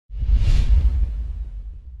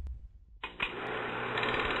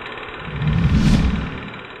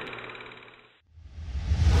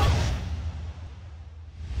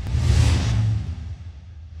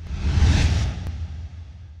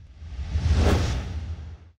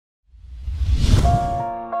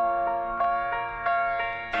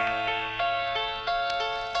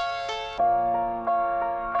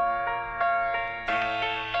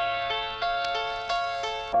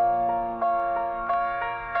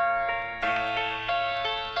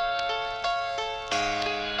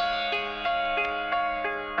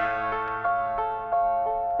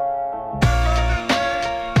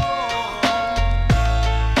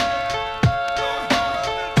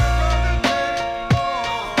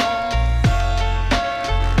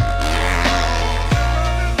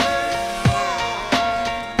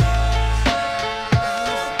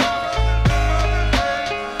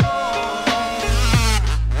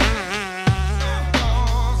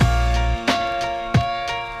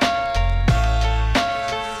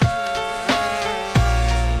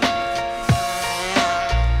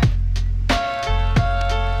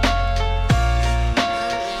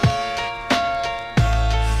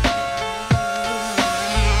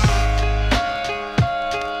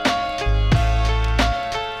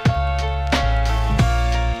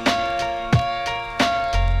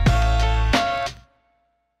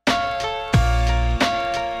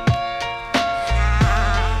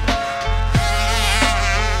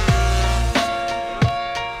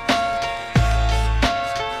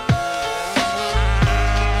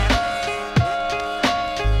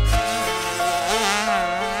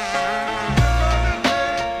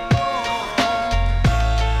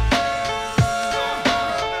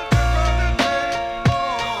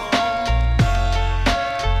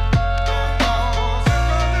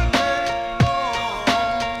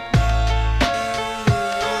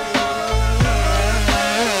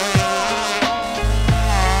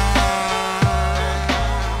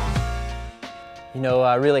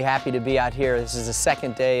Really happy to be out here. This is the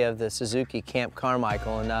second day of the Suzuki Camp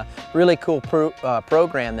Carmichael, and a really cool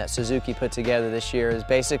program that Suzuki put together this year is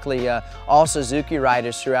basically all Suzuki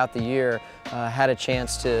riders throughout the year had a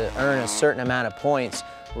chance to earn a certain amount of points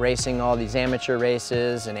racing all these amateur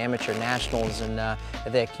races and amateur nationals, and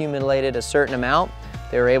if they accumulated a certain amount,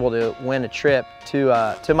 they were able to win a trip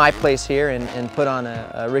to my place here and put on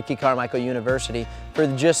a Ricky Carmichael University for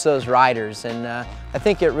just those riders. And I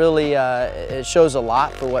think it really it shows a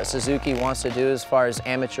lot for what Suzuki wants to do as far as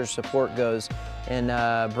amateur support goes,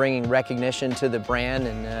 and bringing recognition to the brand,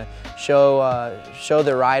 and show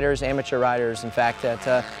the riders, amateur riders, in fact,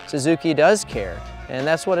 that Suzuki does care. And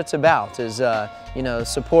that's what it's about, is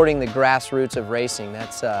supporting the grassroots of racing.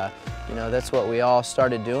 That's what we all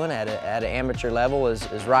started doing at an amateur level,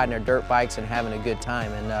 is riding our dirt bikes and having a good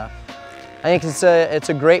time. And I think it's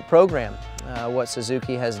a great program, what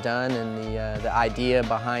Suzuki has done, and the idea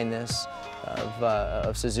behind this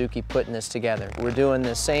of Suzuki putting this together. We're doing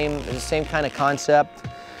the same kind of concept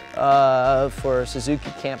for Suzuki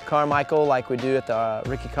Camp Carmichael like we do at the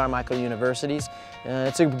Ricky Carmichael Universities.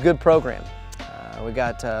 It's a good program. We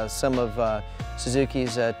got some of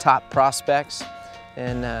Suzuki's top prospects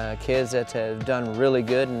and kids that have done really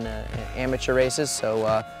good in amateur races,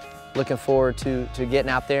 so looking forward to getting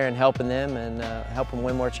out there and helping them and helping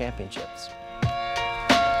win more championships.